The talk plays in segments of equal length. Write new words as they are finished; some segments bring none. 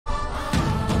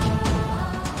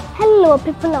Hello,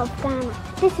 people of Ghana.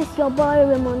 This is your boy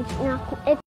Raymond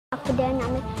Akwaada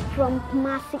Nyame from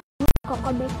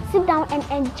Koko. Sit down and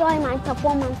enjoy my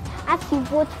performance as you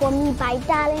vote for me by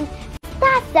dialing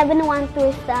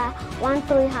 *713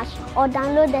 *13# or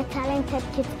download the Talented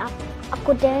Kids app.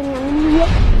 Akwaada Nyame.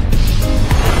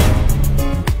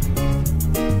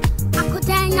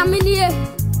 Akwaada Nyame.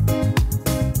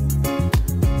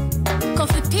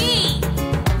 Coffee tea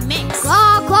mix.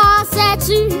 Koko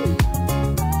Sekye.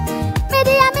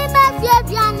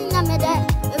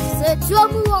 If you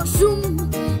move soon,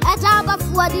 I have a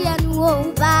forty and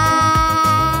won't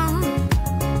buy.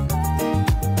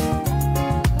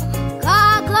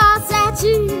 Koko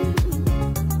Sekye.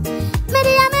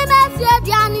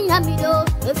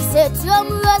 If you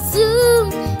move soon,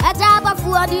 I have a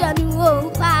 40 and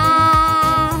won't buy.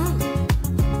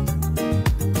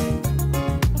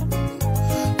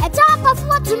 I have a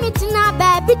 40 meeting a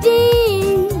baby.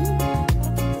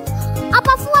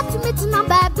 To meet my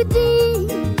baby.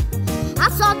 I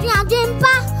saw you again,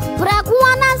 pa.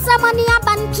 Preguana and somebody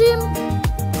abanchim.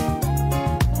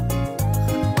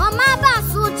 On my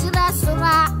basu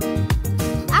restaurant.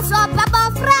 I saw Papa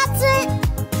Fratty.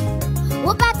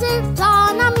 Wopati,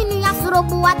 Tona Mini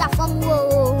Asrobu at from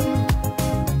woe.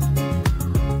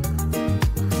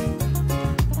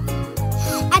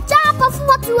 A chap of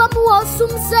what you are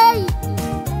soon say.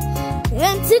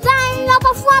 And today, up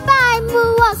of what I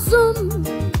move soon.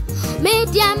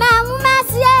 Media man,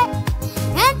 Massie,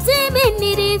 and Timmy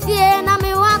needed fear, and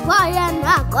me walk and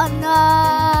rock on.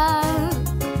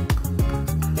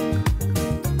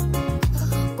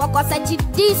 Koko Sekye,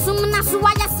 Disum,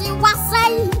 Nasuaya, see what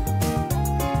say.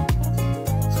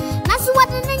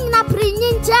 Nasuating in a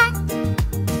printing check.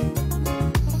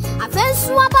 I fell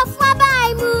swap of my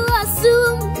by move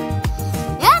soon.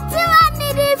 Yet you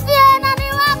needed fear, and me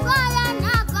walk and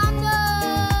rock on.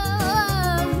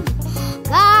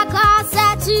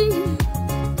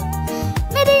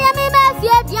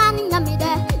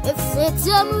 If it's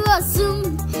your soon,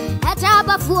 at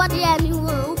Abba for the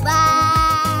annual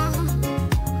bar.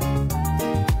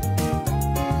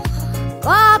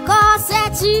 Koko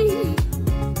Sekye.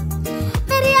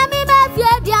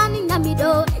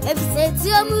 If it's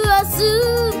your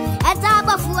soon, at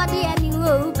Abba for the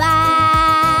annual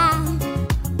bar.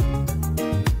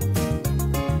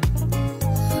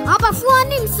 Abba for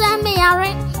him, send me a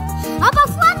ring. Abba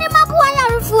for him, a boy,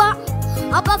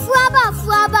 Abba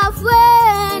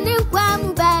friend, you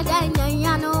come back and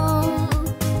yano.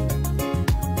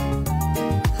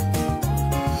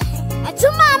 And to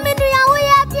mammy, we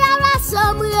are Piara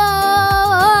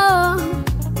somewhere.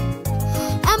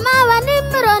 And my running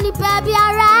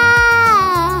Pabiara.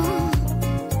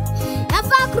 And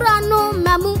Facrano,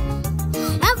 Mamu,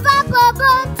 and Papa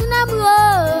Namu.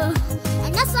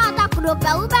 And yes, I could have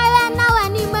now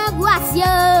any more was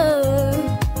you.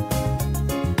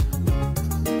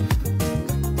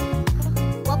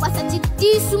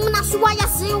 Disum Nasuaya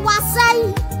say was say.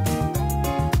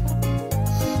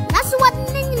 That's what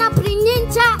Nina bringing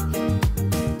chat.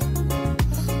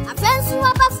 A fence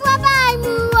swap of by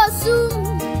move soon.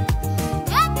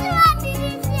 Get you and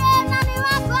didn't fear none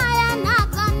of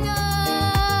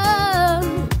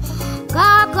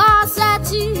Koko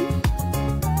Sekye.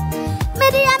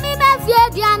 Media me fear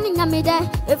the anime.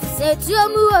 If it's your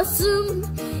move soon,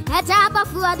 at Abba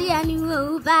for the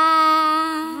annual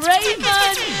bar.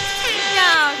 Raymond.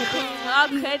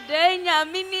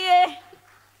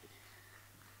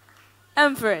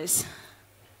 Empress,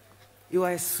 you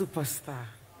are a superstar.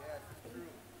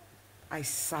 I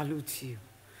salute you.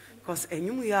 Because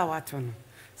you are what on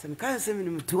some kind of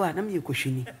seminary to an amiable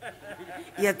question.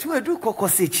 Yet to a do Koko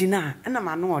Sekye, and a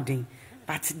man ordering,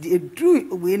 but the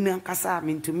drew winner Casa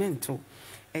into mental.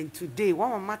 And today,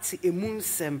 one of Matsi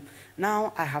Emunsem,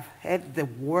 now I have heard the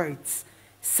words.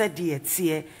 Said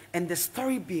here, and the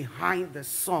story behind the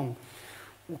song.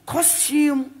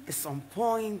 Costume is on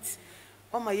point.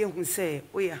 Oh, my young who say,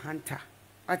 we a hunter.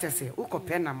 What I say, Uko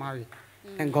Pena Mari.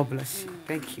 And God bless you.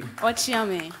 Thank you. What's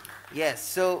Nyame? Yes,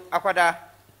 so Akwaada,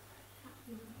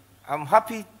 I'm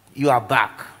happy you are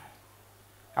back.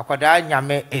 Akwaada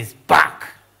Nyame is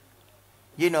back.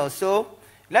 You know, so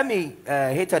let me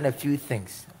hit on a few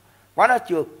things. One of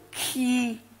your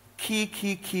key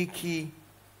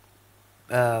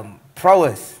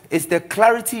prowess is the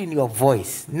clarity in your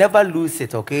voice. Never lose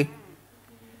it, okay?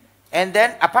 And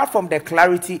then apart from the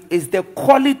clarity is the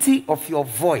quality of your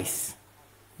voice.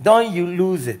 Don't you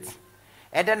lose it.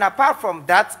 And then apart from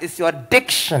that is your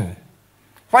diction.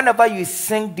 Whenever you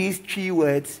sing these 3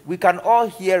 words, we can all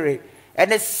hear it.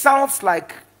 And it sounds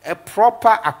like a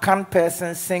proper Akan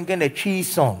person singing a tree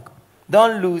song.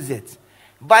 Don't lose it.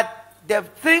 But the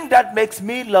thing that makes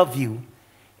me love you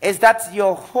is that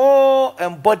your whole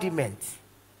embodiment,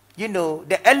 you know,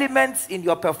 the elements in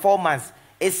your performance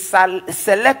is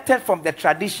selected from the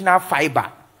traditional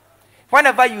fiber.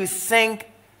 Whenever you sing,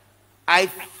 I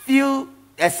feel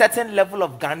a certain level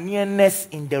of Ghanaianness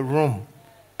in the room.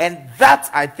 And that,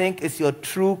 I think, is your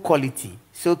true quality.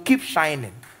 So keep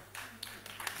shining.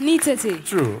 Neatity.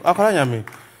 True. Akwaada Nyame,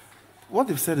 what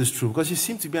they've said is true because you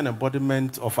seem to be an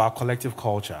embodiment of our collective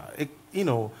culture. You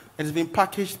know, it has been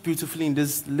packaged beautifully in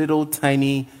this little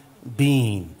tiny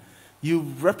being. You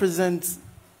represent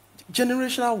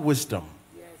generational wisdom.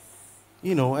 Yes.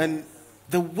 You know, and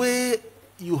the way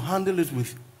you handle it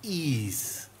with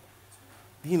ease,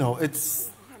 you know, it's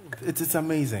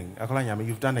amazing. Akwaada Nyame,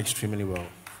 you've done extremely well.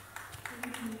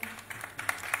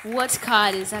 What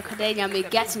card is Akwaada Nyame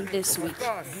getting this week?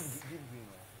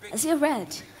 Is it a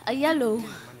red, a yellow,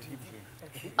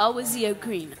 or is it a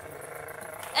green?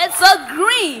 It's a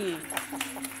green!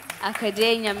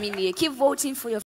 Akwaada Nyame, keep voting for your